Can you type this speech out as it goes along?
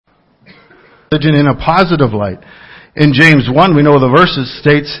religion in a positive light. In James 1, we know the verses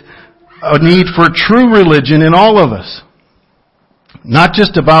states a need for true religion in all of us. Not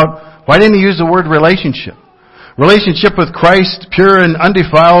just about, why didn't he use the word relationship? Relationship with Christ, pure and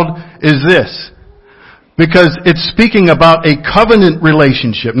undefiled, is this. Because it's speaking about a covenant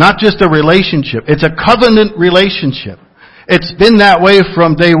relationship, not just a relationship. It's a covenant relationship. It's been that way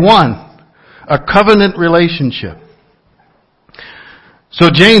from day one. A covenant relationship. So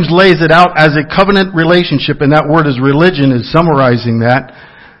James lays it out as a covenant relationship, and that word is religion, is summarizing that.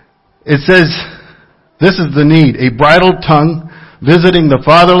 It says, this is the need, a bridled tongue, visiting the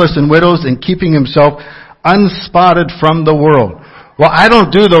fatherless and widows, and keeping himself unspotted from the world. Well, I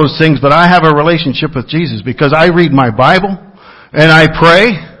don't do those things, but I have a relationship with Jesus because I read my Bible, and I pray,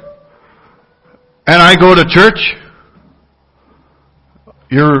 and I go to church.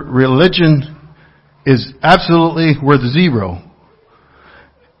 Your religion is absolutely worth zero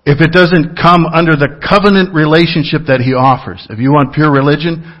if it doesn't come under the covenant relationship that he offers. If you want pure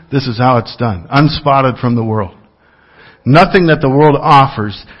religion, this is how it's done. Unspotted from the world. Nothing that the world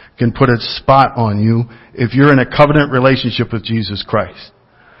offers can put a spot on you if you're in a covenant relationship with Jesus Christ.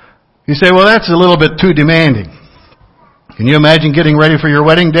 You say, well, that's a little bit too demanding. Can you imagine getting ready for your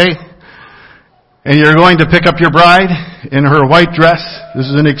wedding day? And you're going to pick up your bride in her white dress. This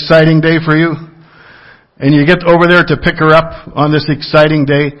is an exciting day for you. And you get over there to pick her up on this exciting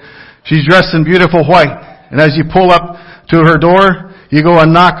day. She's dressed in beautiful white. And as you pull up to her door, you go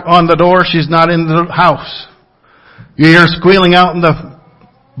and knock on the door. She's not in the house. You hear squealing out in the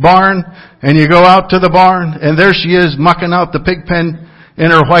barn, and you go out to the barn, and there she is mucking out the pig pen in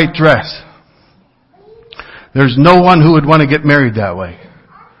her white dress. There's no one who would want to get married that way.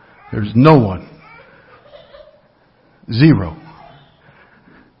 There's no one. Zero.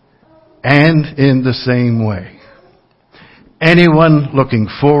 And in the same way, anyone looking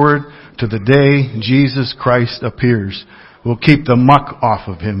forward to the day Jesus Christ appears will keep the muck off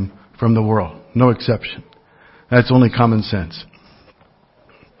of him from the world. No exception. That's only common sense.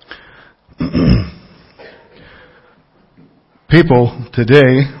 People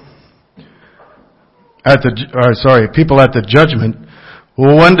today people at the judgment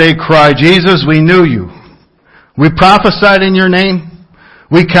will one day cry, Jesus, we knew you. We prophesied in your name.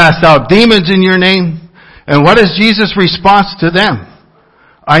 We cast out demons in your name. And what is Jesus' response to them?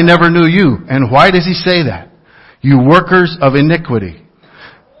 I never knew you. And why does he say that? You workers of iniquity.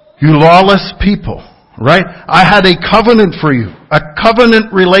 You lawless people. Right? I had a covenant for you. A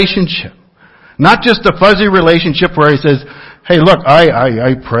covenant relationship. Not just a fuzzy relationship where he says, hey, look,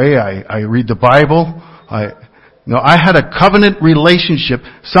 I pray, I read the Bible. I had a covenant relationship,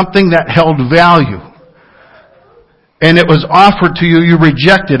 something that held value. And it was offered to you, you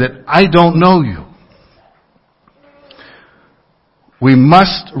rejected it. I don't know you. We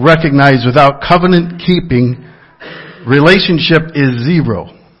must recognize without covenant keeping, relationship is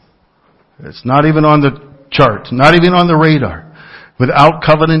zero. It's not even on the chart, not even on the radar. Without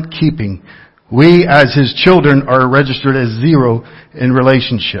covenant keeping, we as his children are registered as zero in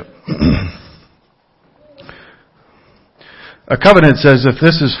relationship. A covenant says, if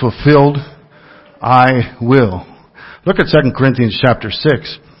this is fulfilled, I will. Look at 2 Corinthians chapter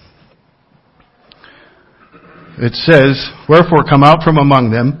 6. It says, wherefore come out from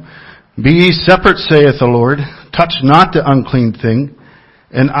among them, be ye separate, saith the Lord, touch not the unclean thing,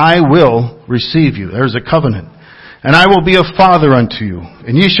 and I will receive you. There's a covenant. And I will be a father unto you,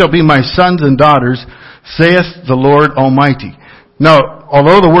 and ye shall be my sons and daughters, saith the Lord Almighty. Now,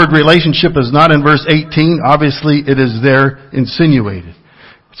 although the word relationship is not in verse 18, obviously it is there insinuated.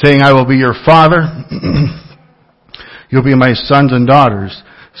 Saying, I will be your father, you'll be my sons and daughters,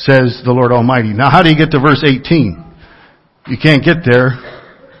 says the Lord Almighty. Now, how do you get to verse 18? You can't get there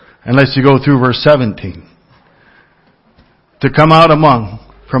unless you go through verse 17. To come out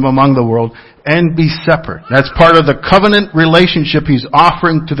from among the world and be separate. That's part of the covenant relationship he's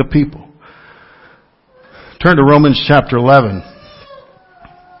offering to the people. Turn to Romans chapter 11.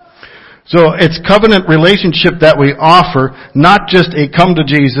 So it's covenant relationship that we offer, not just a come to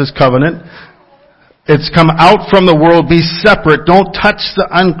Jesus covenant. It's come out from the world, be separate. Don't touch the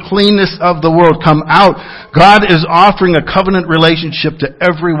uncleanness of the world. Come out. God is offering a covenant relationship to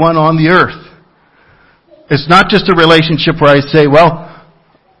everyone on the earth. It's not just a relationship where I say, well,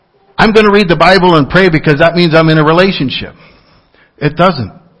 I'm going to read the Bible and pray because that means I'm in a relationship. It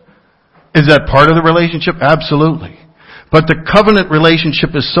doesn't. Is that part of the relationship? Absolutely. But the covenant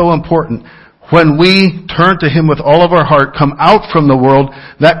relationship is so important. When we turn to him with all of our heart, come out from the world,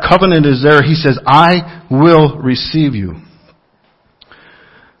 that covenant is there. He says, I will receive you.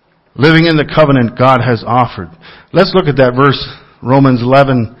 Living in the covenant God has offered. Let's look at that verse, Romans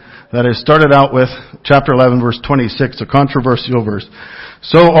 11, that I started out with, chapter 11, verse 26, a controversial verse.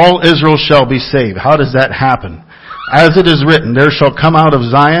 So all Israel shall be saved. How does that happen? As it is written, there shall come out of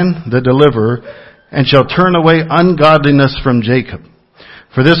Zion the deliverer, and shall turn away ungodliness from Jacob.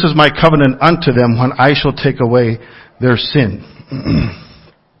 For this is my covenant unto them when I shall take away their sin.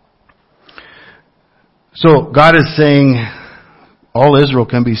 So God is saying all Israel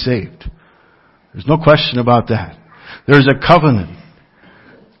can be saved. There's no question about that. There's a covenant.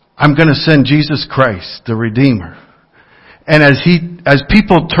 I'm going to send Jesus Christ, the Redeemer. And as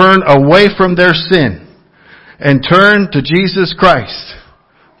people turn away from their sin and turn to Jesus Christ,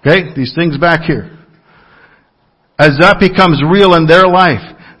 okay, these things back here, as that becomes real in their life,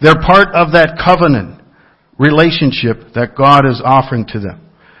 they're part of that covenant relationship that God is offering to them.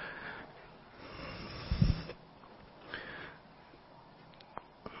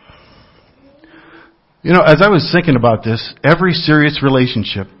 You know, as I was thinking about this, every serious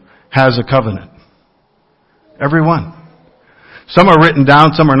relationship has a covenant. Every one. Some are written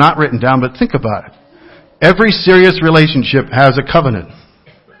down, some are not written down, but think about it. Every serious relationship has a covenant.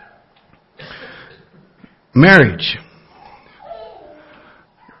 Marriage.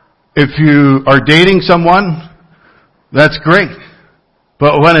 If you are dating someone, that's great.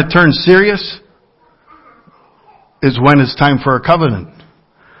 But when it turns serious is when it's time for a covenant.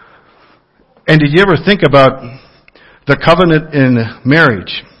 And did you ever think about the covenant in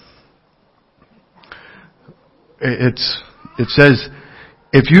marriage? It says,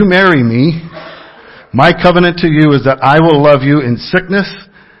 if you marry me, my covenant to you is that I will love you in sickness,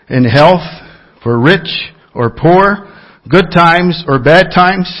 in health, for rich or poor, good times or bad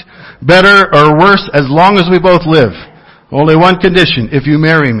times, better or worse, as long as we both live. Only one condition, if you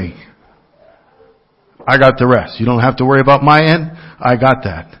marry me. I got the rest. You don't have to worry about my end. I got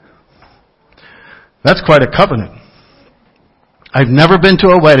that. That's quite a covenant. I've never been to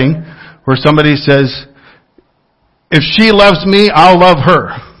a wedding where somebody says, if she loves me, I'll love her.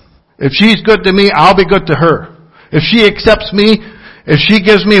 If she's good to me, I'll be good to her. If she accepts me, if she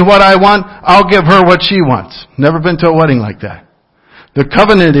gives me what I want, I'll give her what she wants. Never been to a wedding like that. The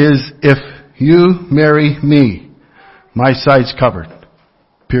covenant is, if you marry me, my side's covered.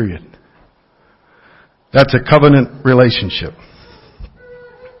 Period. That's a covenant relationship.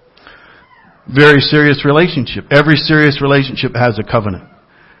 Very serious relationship. Every serious relationship has a covenant.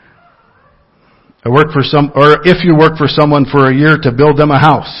 If you work for someone for a year to build them a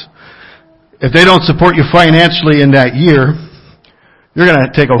house, if they don't support you financially in that year, you're going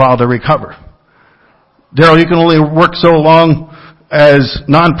to take a while to recover. Daryl, you can only work so long as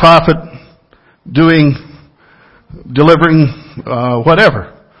nonprofit delivering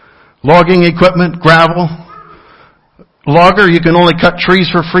whatever. Logging equipment, gravel. Logger, you can only cut trees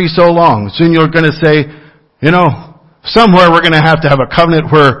for free so long. Soon you're going to say, somewhere we're going to have a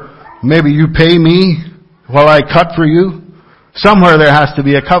covenant where maybe you pay me while I cut for you. Somewhere there has to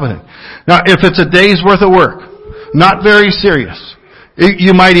be a covenant. Now, if it's a day's worth of work, not very serious,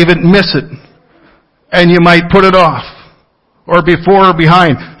 you might even miss it. And you might put it off. Or before or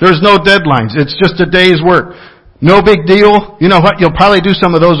behind. There's no deadlines. It's just a day's work. No big deal. You know what? You'll probably do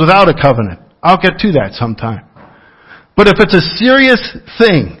some of those without a covenant. I'll get to that sometime. But if it's a serious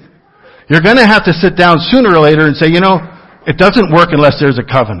thing, you're going to have to sit down sooner or later and say, it doesn't work unless there's a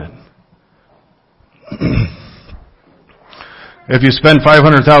covenant. If you spend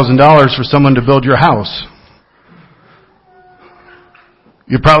 $500,000 for someone to build your house,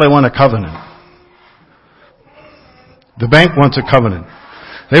 you probably want a covenant. The bank wants a covenant.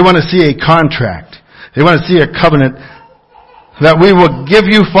 They want to see a contract. They want to see a covenant that we will give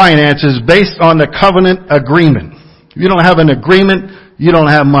you finances based on the covenant agreement. If you don't have an agreement, you don't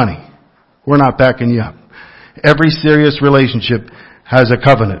have money. We're not backing you up. Every serious relationship has a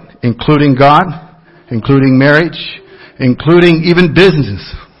covenant, including God, including marriage, including even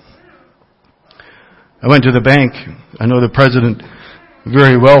business. I went to the bank. I know the president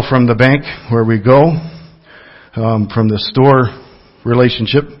very well from the bank where we go, from the store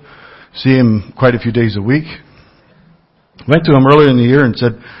relationship. See him quite a few days a week. Went to him earlier in the year and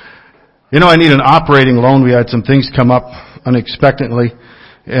said, I need an operating loan. We had some things come up unexpectedly,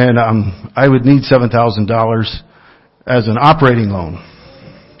 and I would need $7,000 as an operating loan.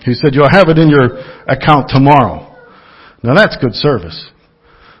 He said, you'll have it in your account tomorrow. Now that's good service.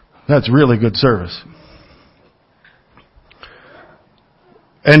 That's really good service.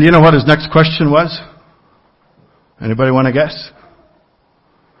 And you know what his next question was? Anybody want to guess?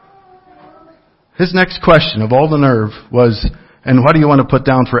 His next question, of all the nerve, was, and what do you want to put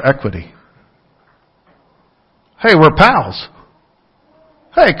down for equity? Hey, we're pals.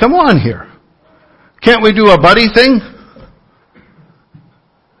 Hey, come on here. Can't we do a buddy thing?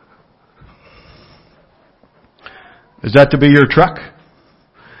 Is that to be your truck?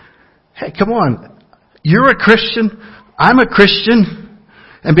 Hey, come on. You're a Christian. I'm a Christian.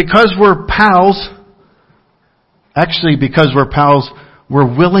 And because we're pals,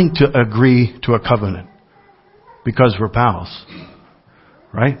 we're willing to agree to a covenant. Because we're pals.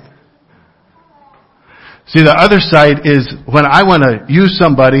 Right? See, the other side is when I want to use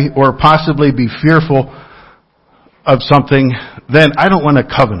somebody or possibly be fearful of something, then I don't want a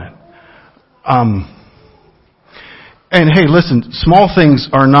covenant. And hey, listen, small things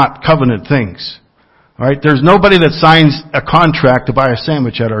are not covenant things. All right? There's nobody that signs a contract to buy a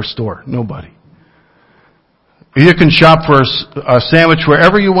sandwich at our store. Nobody. You can shop for a sandwich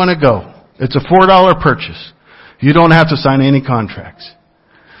wherever you want to go. It's a $4 purchase. You don't have to sign any contracts.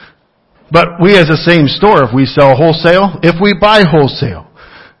 But we as a same store, if we sell wholesale, if we buy wholesale,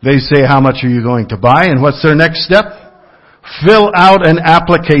 they say, how much are you going to buy? And what's their next step? Fill out an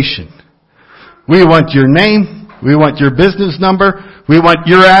application. We want your name. We want your business number. We want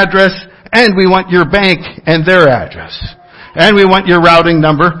your address. And we want your bank and their address. And we want your routing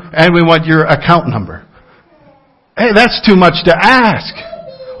number. And we want your account number. Hey, that's too much to ask.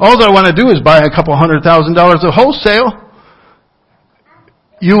 All I want to do is buy a couple $100,000 of wholesale.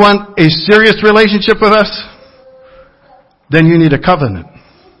 You want a serious relationship with us? Then you need a covenant.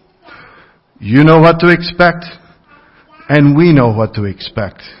 You know what to expect, and we know what to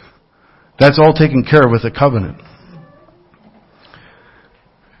expect. That's all taken care of with a covenant.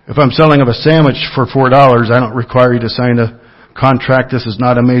 If I'm selling a sandwich for $4, I don't require you to sign a contract. This is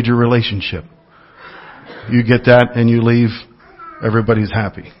not a major relationship. You get that and you leave, everybody's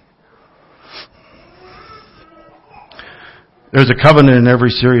happy. There's a covenant in every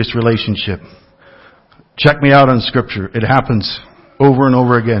serious relationship. Check me out on Scripture. It happens over and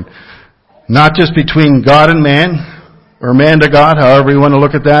over again. Not just between God and man, or man to God, however you want to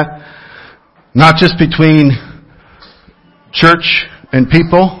look at that. Not just between church and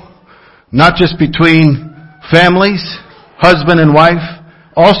people. Not just between families, husband and wife.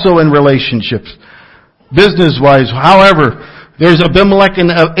 Also in relationships. Business-wise, however, there's Abimelech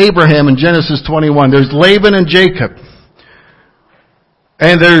and Abraham in Genesis 21. There's Laban and Jacob.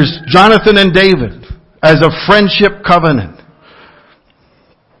 And there's Jonathan and David as a friendship covenant.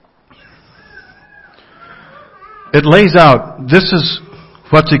 It lays out, this is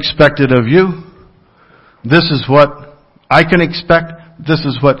what's expected of you. This is what I can expect. This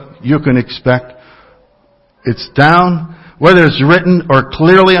is what you can expect. It's down, whether it's written or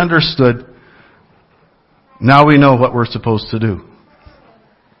clearly understood. Now we know what we're supposed to do.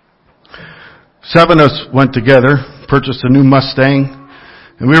 7 of us went together, purchased a new Mustang,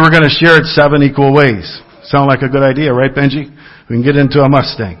 and we were going to share it 7 equal ways. Sound like a good idea, right, Benji? We can get into a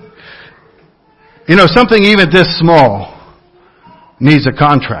Mustang. You know, something even this small needs a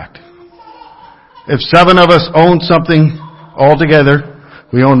contract. If 7 of us own something all together,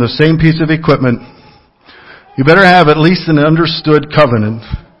 we own the same piece of equipment, you better have at least an understood covenant,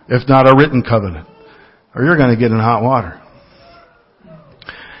 if not a written covenant, or you're going to get in hot water.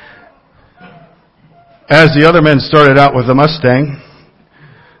 As the other men started out with the Mustang,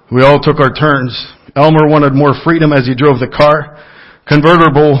 we all took our turns. Elmer wanted more freedom as he drove the car.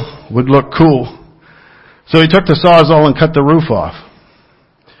 Convertible would look cool. So he took the Sawzall and cut the roof off.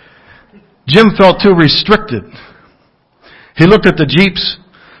 Jim felt too restricted. He looked at the Jeeps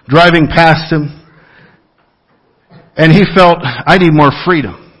driving past him, and he felt, I need more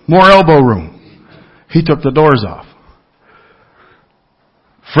freedom, more elbow room. He took the doors off.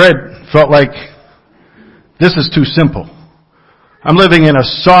 Fred felt like, this is too simple. I'm living in a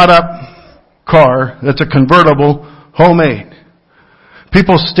sawed-up car that's a convertible, homemade.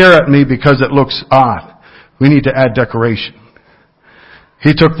 People stare at me because it looks odd. We need to add decoration.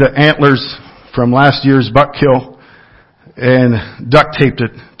 He took the antlers from last year's buck kill and duct taped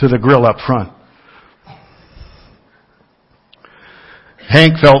it to the grill up front.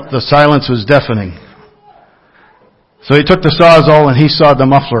 Hank felt the silence was deafening. So he took the Sawzall and he sawed the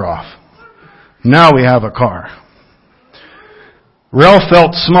muffler off. Now we have a car. Ralph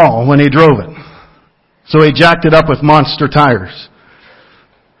felt small when he drove it, so he jacked it up with monster tires.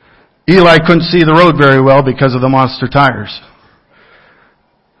 Eli couldn't see the road very well because of the monster tires.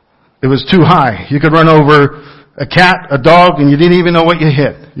 It was too high. You could run over a cat, a dog, and you didn't even know what you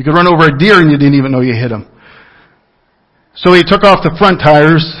hit. You could run over a deer and you didn't even know you hit him. So he took off the front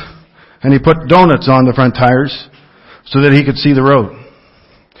tires and he put donuts on the front tires so that he could see the road.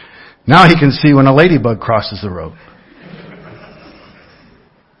 Now he can see when a ladybug crosses the road.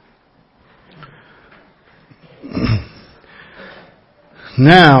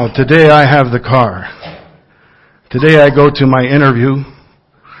 Now, today I have the car. Today I go to my interview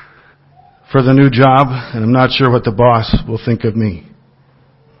for the new job, and I'm not sure what the boss will think of me.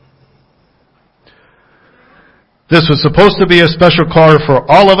 This was supposed to be a special car for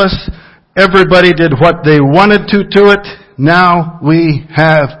all of us. Everybody did what they wanted to it. Now we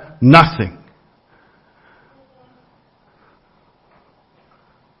have nothing.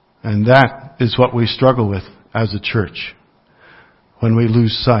 And that is what we struggle with as a church when we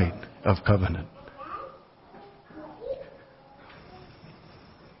lose sight of covenant.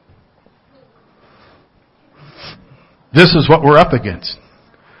 This is what we're up against.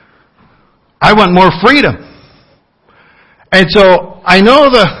 I want more freedom. And so I know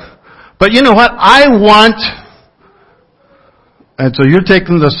but you know what? I want, and so you're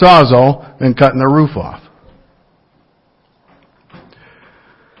taking the Sawzall and cutting the roof off.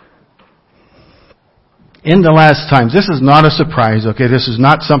 In the last times, this is not a surprise, okay? This is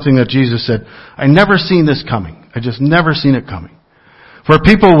not something that Jesus said, I never seen this coming. I just never seen it coming. For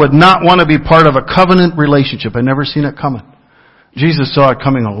people would not want to be part of a covenant relationship. I never seen it coming. Jesus saw it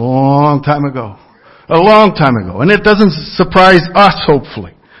coming a long time ago. A long time ago. And it doesn't surprise us,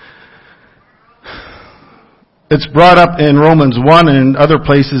 hopefully. It's brought up in Romans 1 and in other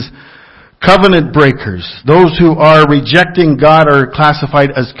places. Covenant breakers. Those who are rejecting God are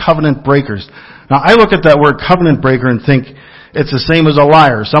classified as covenant breakers. Now, I look at that word covenant breaker and think it's the same as a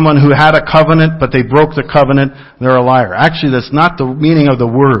liar. Someone who had a covenant, but they broke the covenant, they're a liar. Actually, that's not the meaning of the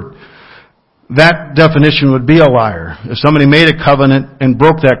word. That definition would be a liar. If somebody made a covenant and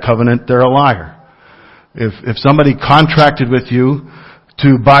broke that covenant, they're a liar. If somebody contracted with you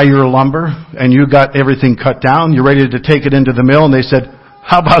to buy your lumber and you got everything cut down, you're ready to take it into the mill, and they said,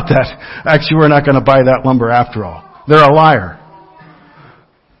 how about that? Actually, we're not going to buy that lumber after all. They're a liar.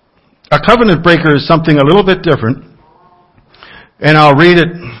 A covenant breaker is something a little bit different. And I'll read it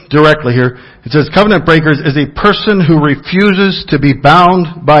directly here. It says, covenant breakers is a person who refuses to be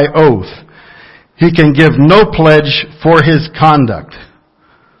bound by oath. He can give no pledge for his conduct.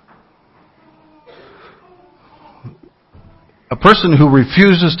 A person who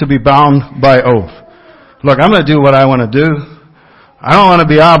refuses to be bound by oath. Look, I'm going to do what I want to do. I don't want to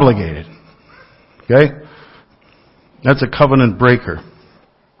be obligated. Okay? That's a covenant breaker.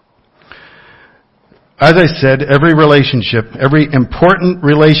 As I said, every relationship, every important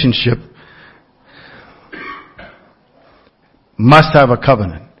relationship must have a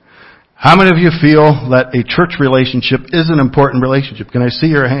covenant. How many of you feel that a church relationship is an important relationship? Can I see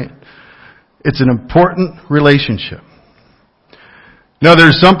your hand? It's an important relationship. Now,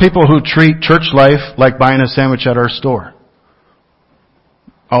 there's some people who treat church life like buying a sandwich at our store.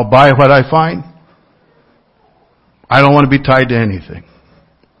 I'll buy what I find. I don't want to be tied to anything.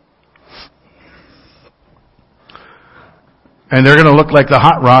 And they're going to look like the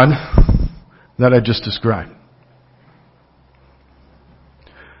hot rod that I just described.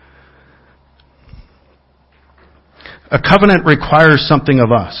 A covenant requires something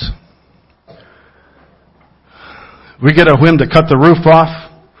of us. We get a whim to cut the roof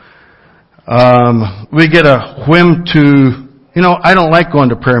off. We get a whim to, I don't like going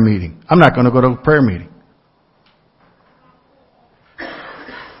to prayer meeting. I'm not going to go to a prayer meeting.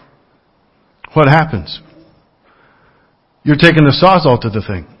 What happens? You're taking the Sawzall to the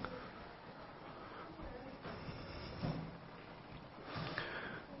thing.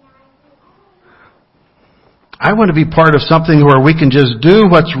 I want to be part of something where we can just do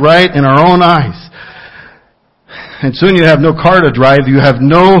what's right in our own eyes. And soon you have no car to drive. You have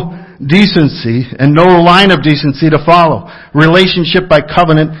no decency and no line of decency to follow. Relationship by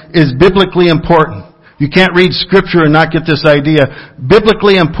covenant is biblically important. You can't read scripture and not get this idea.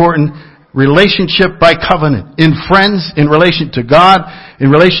 Biblically important. Relationship by covenant. In friends, in relation to God, in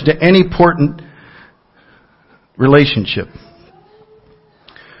relation to any important relationship.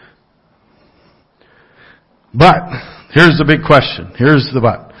 But, here's the big question. Here's the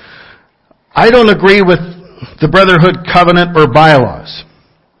but. I don't agree with the brotherhood covenant or bylaws.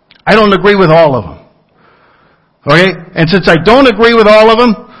 I don't agree with all of them. Okay? And since I don't agree with all of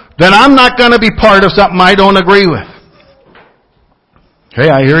them, then I'm not going to be part of something I don't agree with. Okay,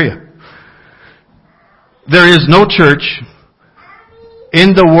 I hear you. There is no church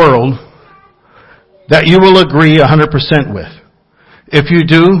in the world that you will agree 100% with. If you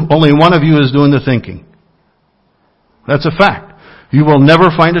do, only one of you is doing the thinking. That's a fact. You will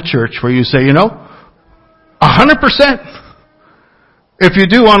never find a church where you say, 100%. If you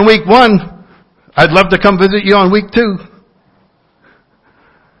do on week 1, I'd love to come visit you on week 2.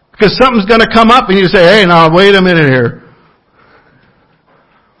 Because something's going to come up and you say, hey, now wait a minute here.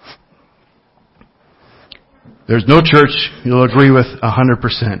 There's no church you'll agree with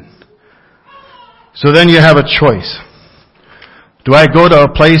 100%. So then you have a choice. Do I go to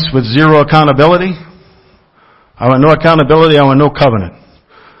a place with zero accountability? I want no accountability. I want no covenant.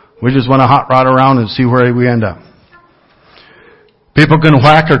 We just want to hot rod around and see where we end up. People can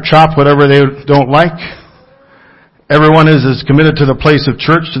whack or chop whatever they don't like. Everyone is as committed to the place of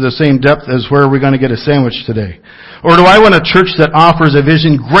church to the same depth as where we're going to get a sandwich today. Or do I want a church that offers a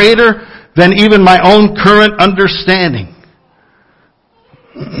vision greater than even my own current understanding?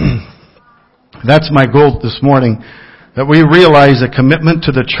 That's my goal this morning, that we realize a commitment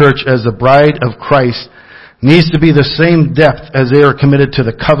to the church as the bride of Christ needs to be the same depth as they are committed to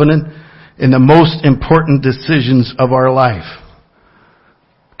the covenant in the most important decisions of our life.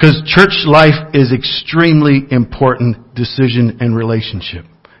 Because church life is extremely important decision and relationship.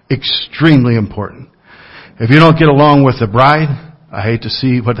 Extremely important. If you don't get along with the bride, I hate to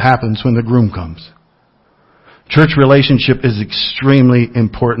see what happens when the groom comes. Church relationship is extremely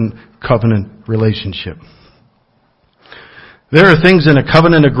important covenant relationship. There are things in a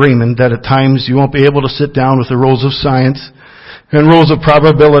covenant agreement that at times you won't be able to sit down with the rules of science and rules of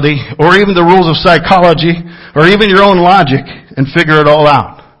probability or even the rules of psychology or even your own logic and figure it all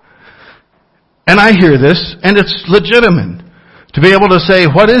out. And I hear this, and it's legitimate to be able to say,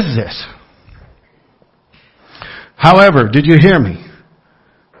 what is this? However, did you hear me?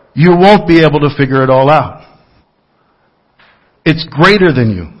 You won't be able to figure it all out. It's greater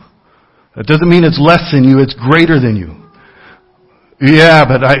than you. That doesn't mean it's less than you, it's greater than you. Yeah,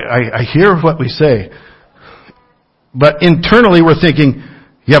 but I hear what we say. But internally we're thinking,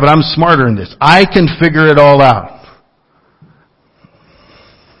 yeah, but I'm smarter in this. I can figure it all out.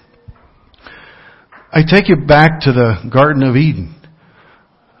 I take you back to the Garden of Eden.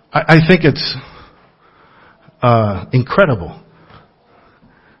 I think it's incredible.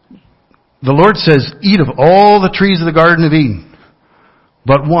 The Lord says, eat of all the trees of the Garden of Eden,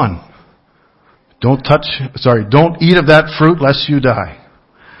 but one. Don't eat of that fruit lest you die.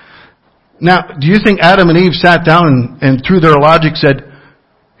 Now, do you think Adam and Eve sat down and through their logic said,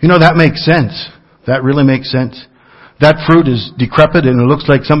 that makes sense. That really makes sense. That fruit is decrepit and it looks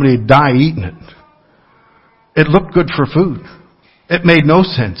like somebody would die eating it. It looked good for food. It made no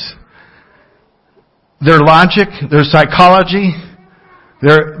sense. Their logic, their psychology,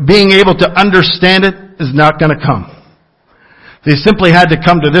 their being able to understand it is not going to come. They simply had to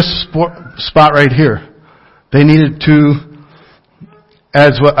come to this spot right here. They needed to,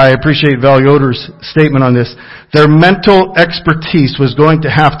 as what I appreciate Val Yoder's statement on this, their mental expertise was going to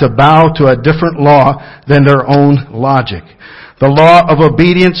have to bow to a different law than their own logic. The law of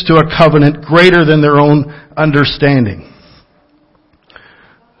obedience to a covenant greater than their own understanding.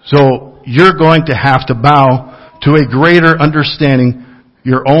 So you're going to have to bow to a greater understanding,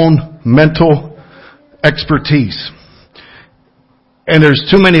 your own mental expertise. And there's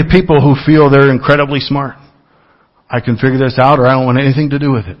too many people who feel they're incredibly smart. I can figure this out or I don't want anything to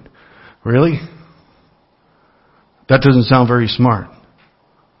do with it. Really? That doesn't sound very smart.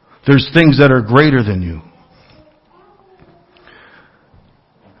 There's things that are greater than you.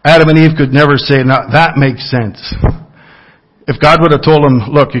 Adam and Eve could never say, now that makes sense. If God would have told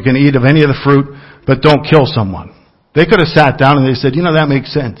them, look, you can eat of any of the fruit, but don't kill someone. They could have sat down and they said, that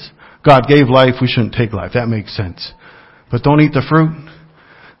makes sense. God gave life, we shouldn't take life. That makes sense. But don't eat the fruit.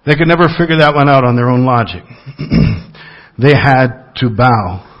 They could never figure that one out on their own logic. They had to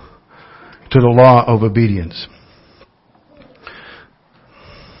bow to the law of obedience.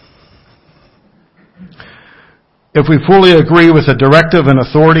 If we fully agree with the directive and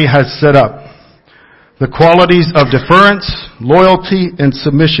authority has set up, the qualities of deference, loyalty, and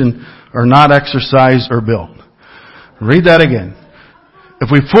submission are not exercised or built. Read that again.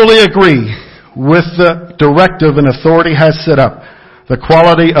 If we fully agree with the directive and authority has set up, the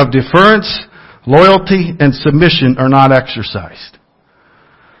quality of deference, loyalty, and submission are not exercised.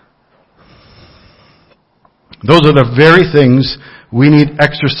 Those are the very things we need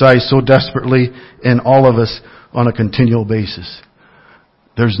exercised so desperately in all of us on a continual basis.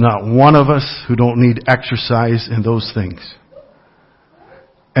 There's not one of us who don't need exercise in those things.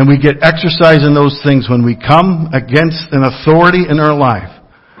 And we get exercise in those things when we come against an authority in our life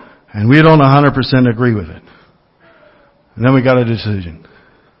and we don't 100% agree with it. And then we got a decision.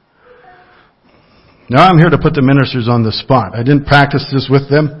 Now I'm here to put the ministers on the spot. I didn't practice this with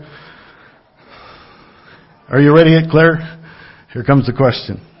them. Are you ready, Claire? Here comes the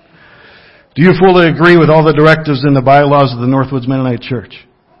question. Do you fully agree with all the directives in the bylaws of the Northwoods Mennonite Church?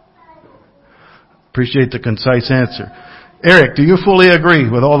 Appreciate the concise answer. Eric, do you fully agree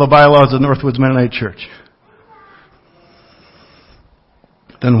with all the bylaws of the Northwoods Mennonite Church?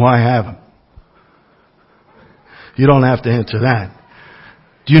 Then why have them? You don't have to answer that.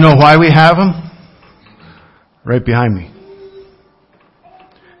 Do you know why we have them? Right behind me.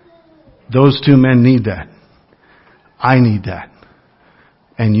 Those two men need that. I need that.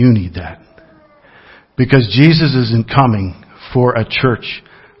 And you need that. Because Jesus isn't coming for a church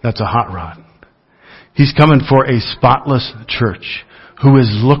that's a hot rod. He's coming for a spotless church who is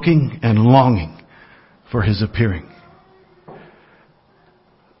looking and longing for His appearing.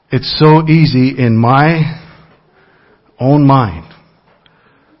 It's so easy in my own mind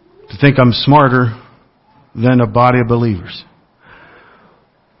to think I'm smarter than a body of believers.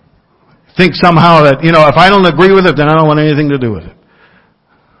 Think somehow that, if I don't agree with it, then I don't want anything to do with it.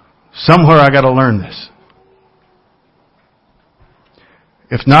 Somewhere I got to learn this.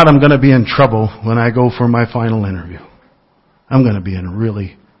 If not, I'm going to be in trouble when I go for my final interview. I'm going to be in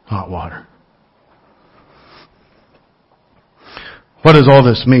really hot water. What does all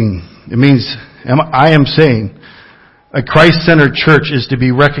this mean? It means, I am saying, a Christ-centered church is to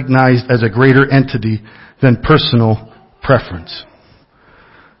be recognized as a greater entity than personal preference.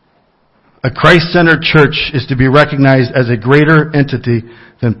 A Christ-centered church is to be recognized as a greater entity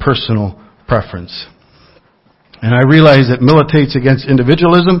than personal preference. And I realize it militates against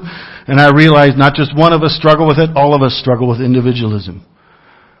individualism, and I realize not just one of us struggle with it, all of us struggle with individualism.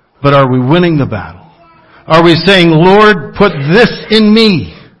 But are we winning the battle? Are we saying, Lord, put this in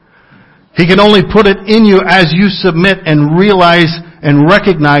me? He can only put it in you as you submit and realize and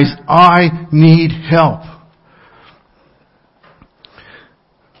recognize, I need help.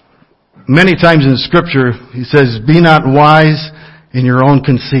 Many times in Scripture, He says, be not wise in your own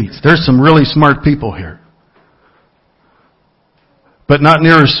conceits. There's some really smart people here. But not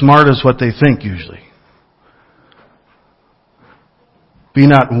near as smart as what they think usually. Be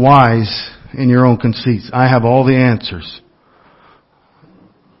not wise in your own conceits. I have all the answers.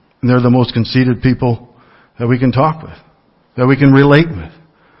 And they're the most conceited people that we can talk with, that we can relate with.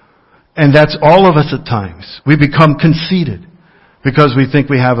 And that's all of us at times. We become conceited because we think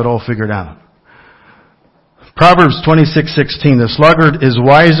we have it all figured out. Proverbs 26:16, the sluggard is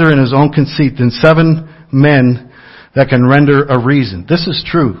wiser in his own conceit than 7 men that can render a reason. This is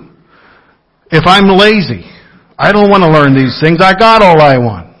true. If I'm lazy, I don't want to learn these things. I got all I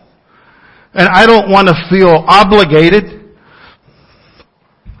want. And I don't want to feel obligated.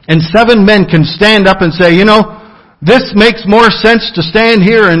 And 7 men can stand up and say, this makes more sense to stand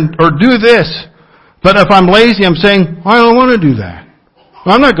here or do this. But if I'm lazy, I'm saying, I don't want to do that.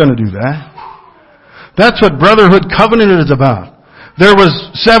 Well, I'm not going to do that. That's what brotherhood covenant is about. There was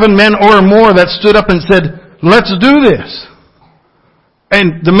 7 men or more that stood up and said, let's do this.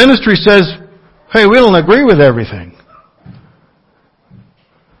 And the ministry says, hey, we don't agree with everything.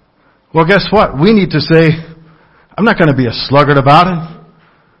 Well, guess what? We need to say, I'm not going to be a sluggard about it.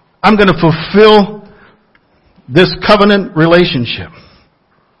 I'm going to fulfill this covenant relationship.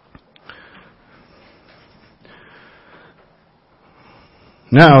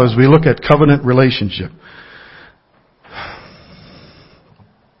 Now, as we look at covenant relationship,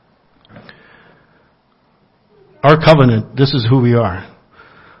 our covenant, this is who we are.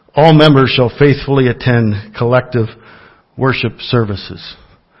 All members shall faithfully attend collective worship services.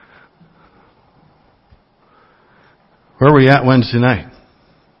 Where are we at Wednesday night?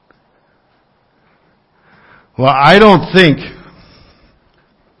 Well, I don't think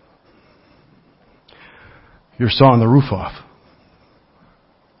you're sawing the roof off.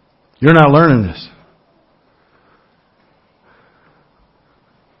 You're not learning this.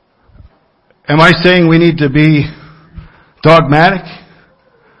 Am I saying we need to be dogmatic?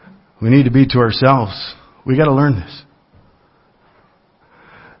 We need to be to ourselves. We got to learn this.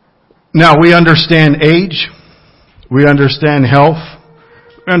 Now, we understand age. We understand health.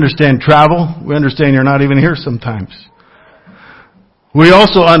 We understand travel. We understand you're not even here sometimes. We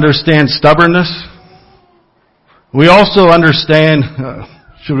also understand stubbornness. We also understand,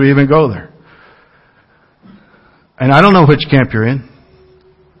 should we even go there? And I don't know which camp you're in.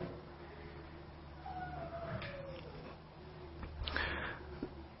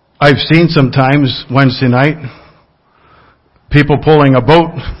 I've seen sometimes Wednesday night people pulling a boat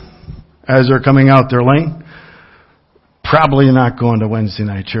as they're coming out their lane. Probably not going to Wednesday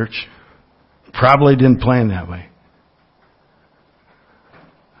night church. Probably didn't plan that way.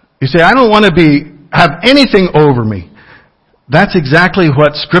 You say, I don't want to have anything over me. That's exactly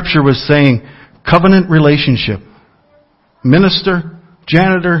what Scripture was saying. Covenant relationship. Minister,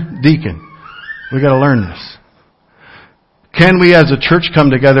 janitor, deacon. We got to learn this. Can we as a church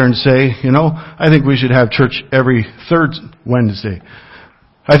come together and say, I think we should have church every third Wednesday.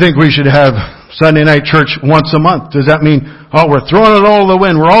 I think we should have Sunday night church once a month. Does that mean, we're throwing it all to the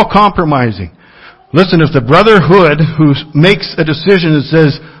wind. We're all compromising. Listen, if the brotherhood who makes a decision that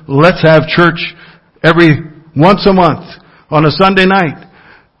says, let's have church every once a month on a Sunday night,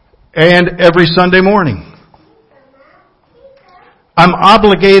 and every Sunday morning. I'm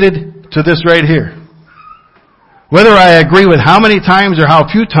obligated to this right here. Whether I agree with how many times or how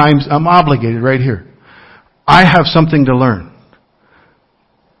few times, I'm obligated right here. I have something to learn.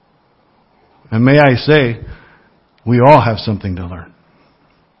 And may I say, we all have something to learn.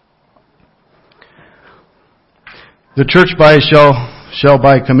 The church shall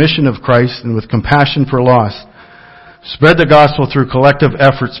by commission of Christ and with compassion for lost, spread the gospel through collective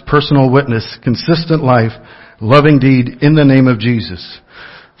efforts, personal witness, consistent life, loving deed in the name of Jesus.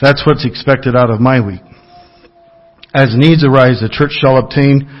 That's what's expected out of my week. As needs arise, the church shall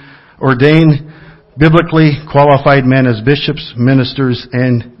ordain biblically qualified men as bishops, ministers,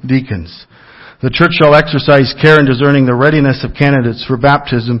 and deacons. The church shall exercise care in discerning the readiness of candidates for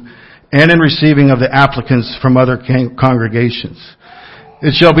baptism and in receiving of the applicants from other congregations.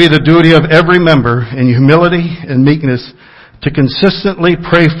 It shall be the duty of every member in humility and meekness to consistently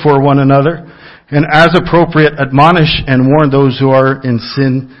pray for one another and as appropriate admonish and warn those who are in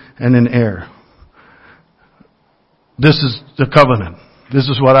sin and in error. This is the covenant. This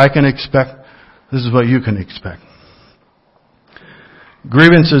is what I can expect. This is what you can expect.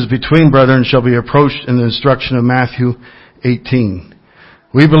 Grievances between brethren shall be approached in the instruction of Matthew 18.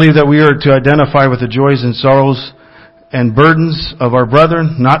 We believe that we are to identify with the joys and sorrows and burdens of our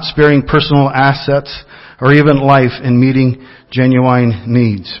brethren, not sparing personal assets or even life in meeting genuine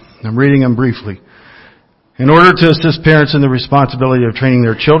needs. I'm reading them briefly. In order to assist parents in the responsibility of training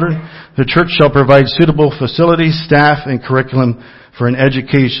their children, the church shall provide suitable facilities, staff, and curriculum for an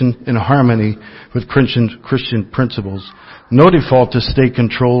education in harmony with Christian principles. No default to state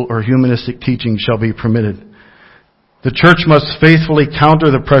control or humanistic teaching shall be permitted. The church must faithfully counter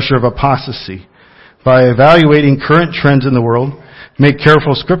the pressure of apostasy by evaluating current trends in the world, make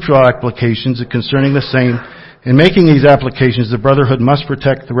careful scriptural applications concerning the same. In making these applications, the brotherhood must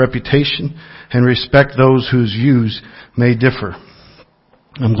protect the reputation and respect those whose views may differ.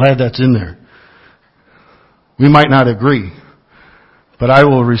 I'm glad that's in there. We might not agree, but I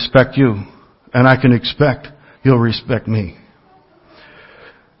will respect you, and I can expect you'll respect me.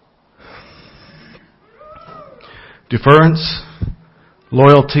 Deference,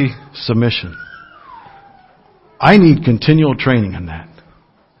 loyalty, submission. I need continual training in that.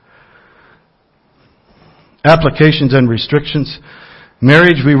 Applications and restrictions.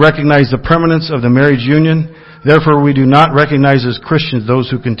 Marriage, we recognize the permanence of the marriage union. Therefore, we do not recognize as Christians those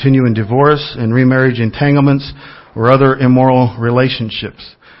who continue in divorce and remarriage entanglements or other immoral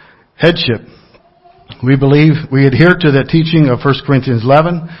relationships. Headship. We believe we adhere to the teaching of 1 Corinthians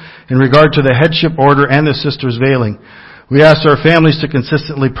 11 in regard to the headship order and the sisters' veiling. We ask our families to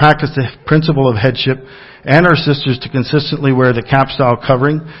consistently practice the principle of headship and our sisters to consistently wear the cap-style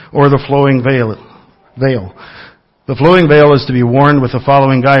covering or the flowing veil. The flowing veil is to be worn with the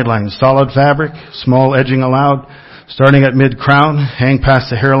following guidelines. Solid fabric, small edging allowed, starting at mid-crown, hang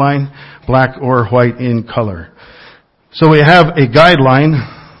past the hairline, black or white in color. So we have a guideline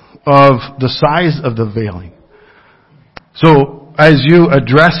of the size of the veiling. So as you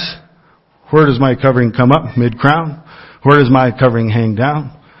address, where does my covering come up? Mid-crown. Where does my covering hang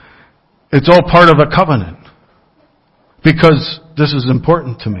down? It's all part of a covenant. Because this is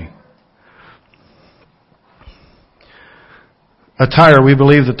important to me. Attire, we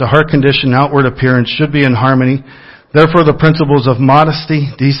believe that the heart condition, outward appearance should be in harmony. Therefore, the principles of modesty,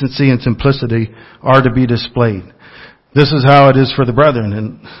 decency, and simplicity are to be displayed. This is how it is for the brethren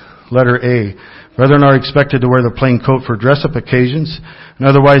in letter A. Brethren are expected to wear the plain coat for dress-up occasions, and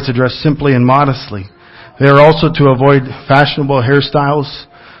otherwise to dress simply and modestly. They are also to avoid fashionable hairstyles,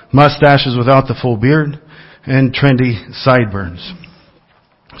 mustaches without the full beard, and trendy sideburns.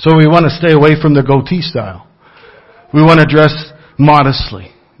 So we want to stay away from the goatee style. We want to dress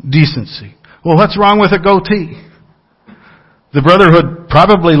modestly, decency. Well, what's wrong with a goatee? The brotherhood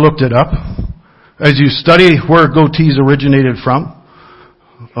probably looked it up. As you study where goatees originated from,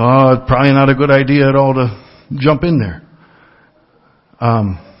 probably not a good idea at all to jump in there.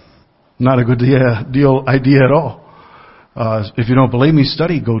 Not a good idea at all. If you don't believe me,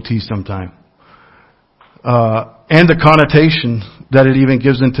 study goatees sometime. And the connotation that it even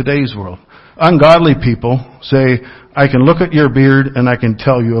gives in today's world. Ungodly people say, I can look at your beard and I can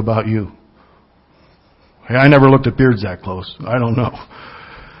tell you about you. Hey, I never looked at beards that close. I don't know.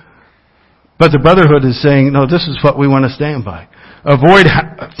 But the brotherhood is saying, no, this is what we want to stand by. Avoid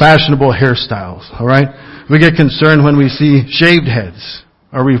fashionable hairstyles, all right? We get concerned when we see shaved heads.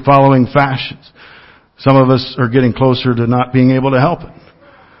 Are we following fashions? Some of us are getting closer to not being able to help it.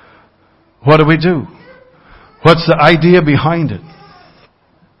 What do we do? What's the idea behind it?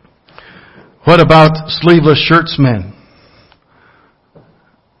 What about sleeveless shirts, men?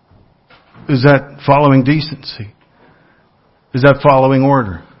 Is that following decency? Is that following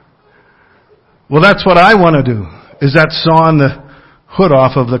order? Well, that's what I want to do. Is that sawing the hood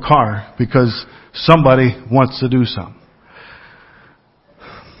off of the car because somebody wants to do something?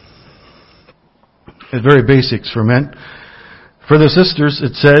 It's very basics for men. For the sisters,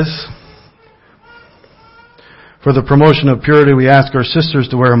 it says, for the promotion of purity, we ask our sisters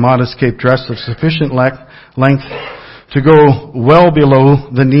to wear a modest cape dress of sufficient length to go well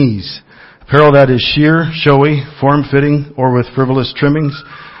below the knees. Apparel that is sheer, showy, form-fitting, or with frivolous trimmings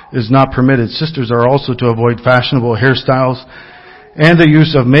is not permitted. Sisters are also to avoid fashionable hairstyles and the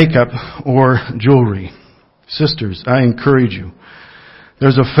use of makeup or jewelry. Sisters, I encourage you.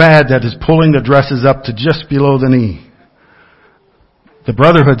 There's a fad that is pulling the dresses up to just below the knee. The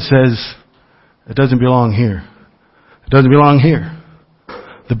Brotherhood says it doesn't belong here. It doesn't belong here.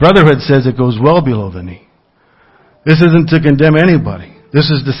 The Brotherhood says it goes well below the knee. This isn't to condemn anybody. This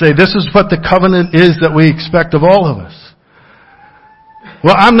is to say this is what the covenant is that we expect of all of us.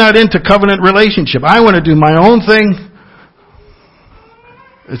 Well, I'm not into covenant relationship. I want to do my own thing.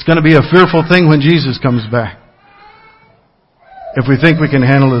 It's going to be a fearful thing when Jesus comes back, if we think we can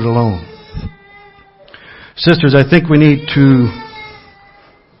handle it alone. Sisters, I think we need to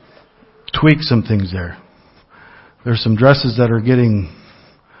tweak some things there. There's some dresses that are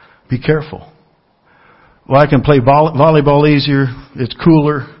be careful. Well, I can play volleyball easier. It's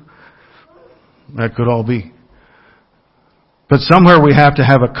cooler. That could all be. But somewhere we have to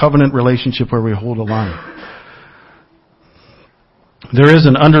have a covenant relationship where we hold a line. There is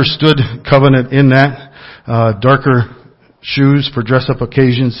an understood covenant in that. Darker shoes for dress-up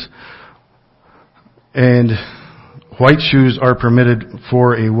occasions, and white shoes are permitted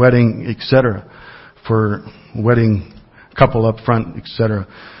for a wedding, etc., for wedding couple up front, etc.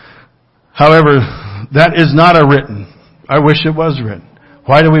 However, that is not a written. I wish it was written.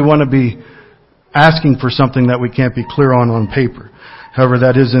 Why do we want to be asking for something that we can't be clear on paper? However,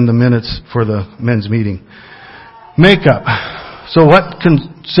 that is in the minutes for the men's meeting. Makeup. So what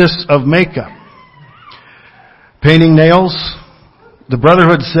consists of makeup? Painting nails. The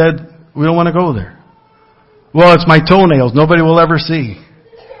Brotherhood said, we don't want to go there. Well, it's my toenails. Nobody will ever see.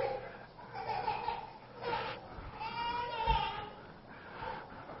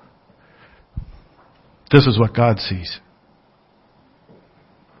 This is what God sees.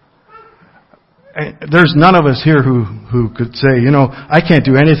 There's none of us here who could say, I can't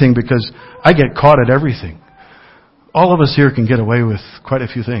do anything because I get caught at everything. All of us here can get away with quite a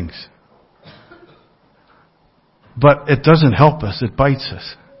few things. But it doesn't help us. It bites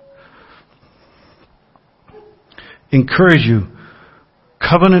us. Encourage you.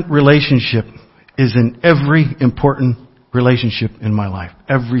 Covenant relationship is in every important relationship in my life.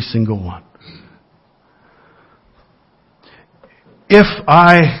 Every single one. If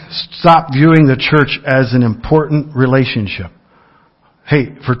I stop viewing the church as an important relationship, hey,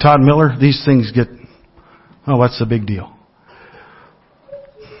 for Todd Miller, these things what's the big deal?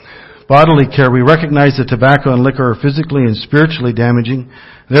 Bodily care. We recognize that tobacco and liquor are physically and spiritually damaging,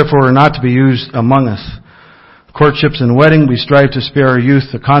 therefore are not to be used among us. Courtships and wedding, we strive to spare our youth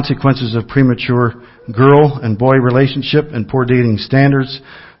the consequences of premature girl and boy relationship and poor dating standards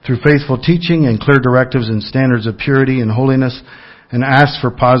through faithful teaching and clear directives and standards of purity and holiness, and ask for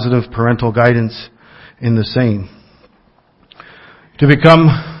positive parental guidance in the same.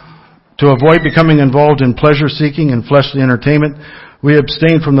 To avoid becoming involved in pleasure seeking and fleshly entertainment, we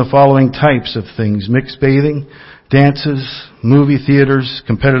abstain from the following types of things: mixed bathing, dances, movie theaters,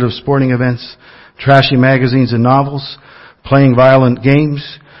 competitive sporting events, trashy magazines and novels, playing violent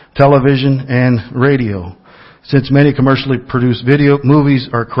games, television, and radio. Since many commercially produced movies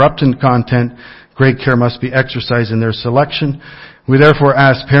are corrupt in content, great care must be exercised in their selection. We therefore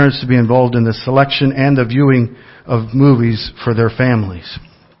ask parents to be involved in the selection and the viewing of movies for their families.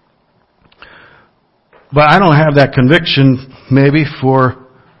 But I don't have that conviction, maybe, for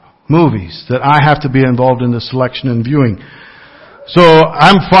movies, that I have to be involved in the selection and viewing. So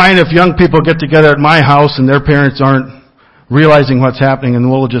I'm fine if young people get together at my house and their parents aren't realizing what's happening, and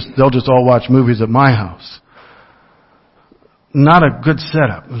they'll just all watch movies at my house. Not a good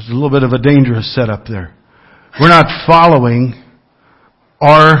setup. It was a little bit of a dangerous setup there. We're not following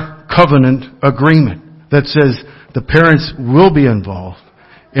our covenant agreement that says the parents will be involved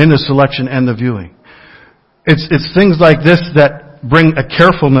in the selection and the viewing. It's things like this that bring a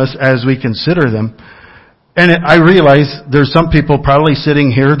carefulness as we consider them. And I realize there's some people probably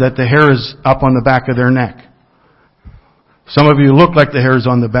sitting here that the hair is up on the back of their neck. Some of you look like the hair is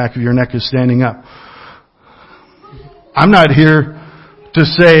on the back of your neck is standing up. I'm not here to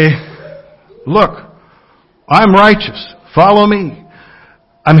say, look, I'm righteous. Follow me.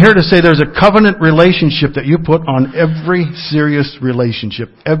 I'm here to say there's a covenant relationship that you put on every serious relationship.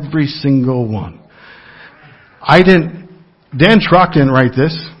 Every single one. Dan Schrock didn't write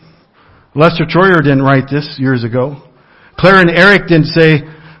this. Lester Troyer didn't write this years ago. Claire and Eric didn't say,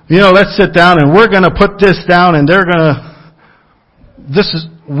 let's sit down and we're going to put this down and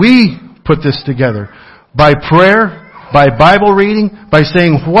we put this together. By prayer, by Bible reading, by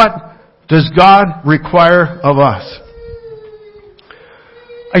saying, what does God require of us?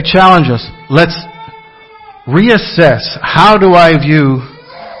 I challenge us, let's reassess, how do I view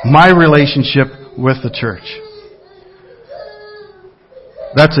my relationship with the church?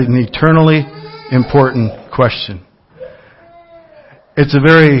 That's an eternally important question.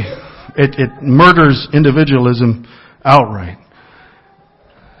 It murders individualism outright.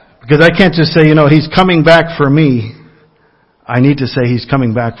 Because I can't just say, He's coming back for me. I need to say He's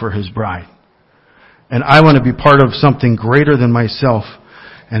coming back for His bride. And I want to be part of something greater than myself,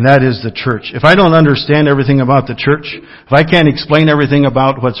 and that is the church. If I don't understand everything about the church, if I can't explain everything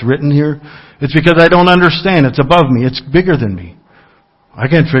about what's written here, it's because I don't understand. It's above me. It's bigger than me. I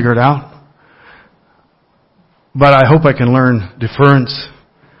can't figure it out. But I hope I can learn deference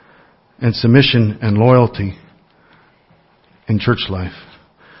and submission and loyalty in church life.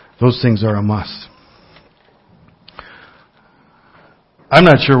 Those things are a must. I'm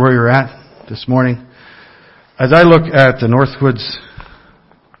not sure where you're at this morning. As I look at the Northwoods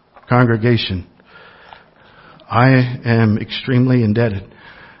congregation, I am extremely indebted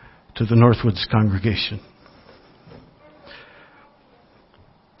to the Northwoods congregation.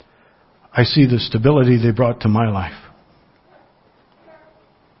 I see the stability they brought to my life.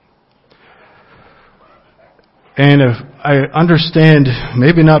 And if I understand,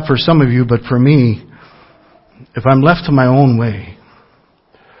 maybe not for some of you, but for me, if I'm left to my own way,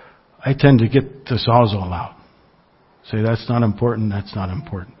 I tend to get the sawzall out. Say, that's not important, that's not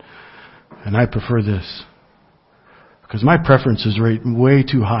important. And I prefer this. Because my preferences rate way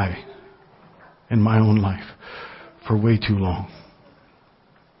too high in my own life for way too long.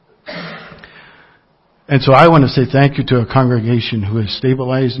 And so I want to say thank you to a congregation who has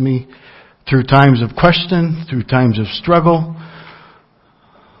stabilized me through times of question, through times of struggle.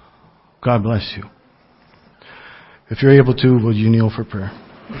 God bless you. If you're able to, will you kneel for prayer?